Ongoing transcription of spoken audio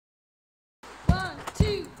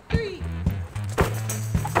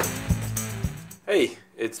Hey,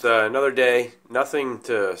 it's another day. Nothing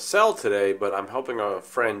to sell today, but I'm helping a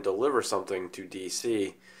friend deliver something to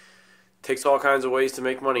DC. Takes all kinds of ways to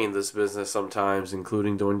make money in this business sometimes,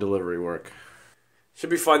 including doing delivery work. Should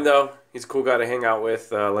be fun though. He's a cool guy to hang out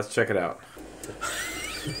with. Let's check it out.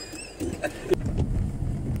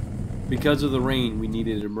 Because of the rain, we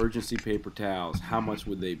needed emergency paper towels. How much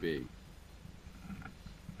would they be?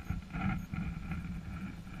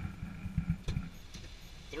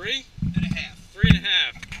 Three and a half. 3.5.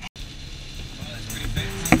 Oh, that's pretty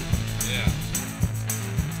fancy. Yeah.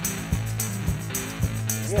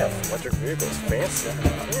 Yeah, electric vehicles, fancy.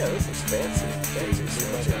 Yeah, this is fancy. Fancy.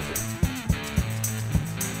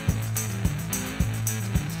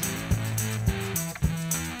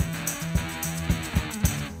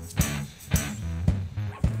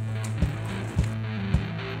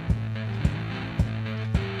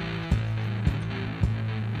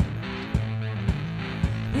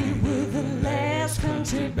 We were the last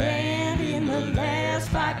country band in the last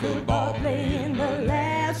fight ball playing the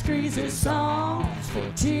last crazy songs for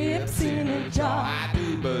tips in a jar. I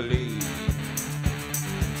do believe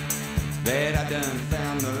that I done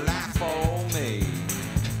found the life for me.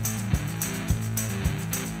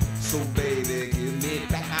 So baby, give me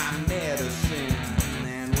back my medicine,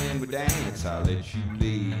 and when we dance, I'll let you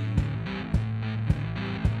lead.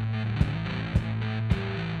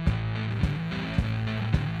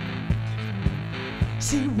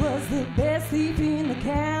 She was the best thief in the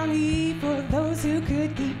county for those who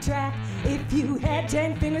could keep track. If you had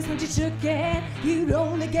 10 fingers when you shook your hand, you'd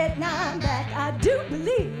only get 9 back. I do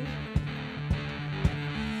believe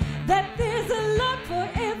that there's a lock for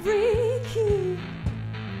every key.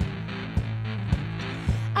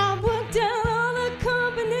 I worked out all the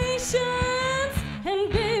combinations,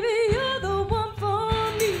 and baby, you're the one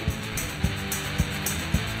for me.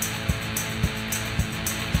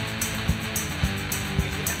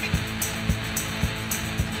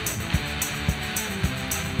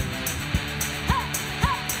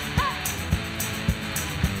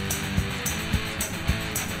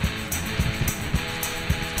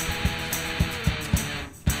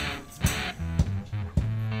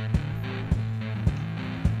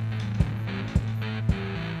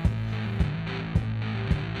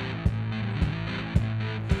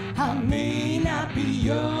 I may not be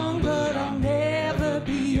young, but I'll never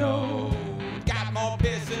be old. Got more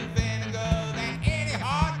piss and vinegar than any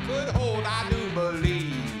heart could hold, I do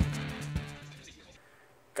believe.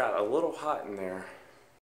 Got a little hot in there.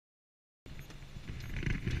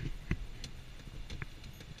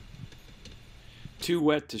 Too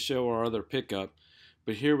wet to show our other pickup,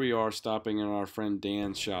 but here we are stopping in our friend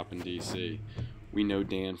Dan's shop in DC. We know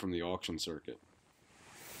Dan from the auction circuit.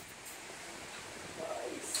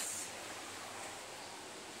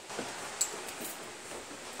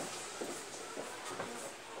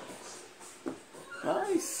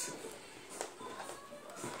 Nice.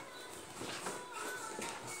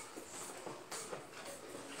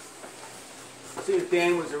 See if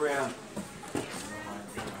Dan was around.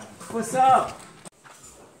 What's up?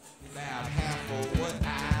 About half of what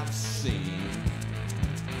I've seen.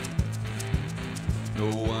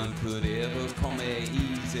 No one could ever come here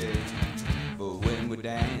easy, but when we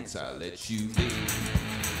dance, I'll let you lead.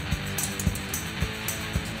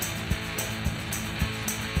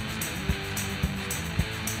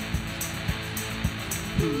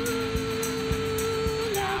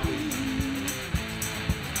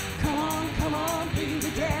 Come on, baby,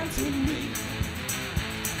 dance with me.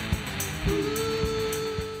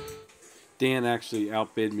 Dan actually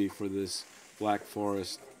outbid me for this Black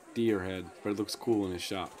Forest deer head, but it looks cool in his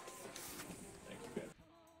shop.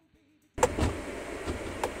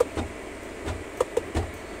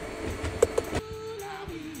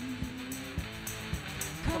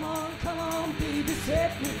 Come on, baby,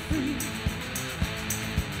 set me free.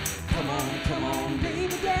 Come on,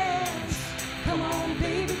 baby, dance. Come on,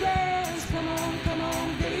 baby, dance. Come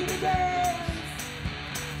on, baby, dance.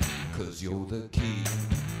 'Cause you're the key.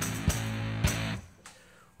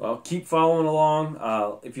 Well, keep following along.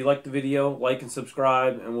 If you like the video, like and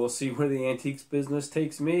subscribe, and we'll see where the antiques business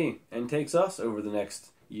takes me and takes us over the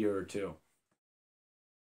next year or two.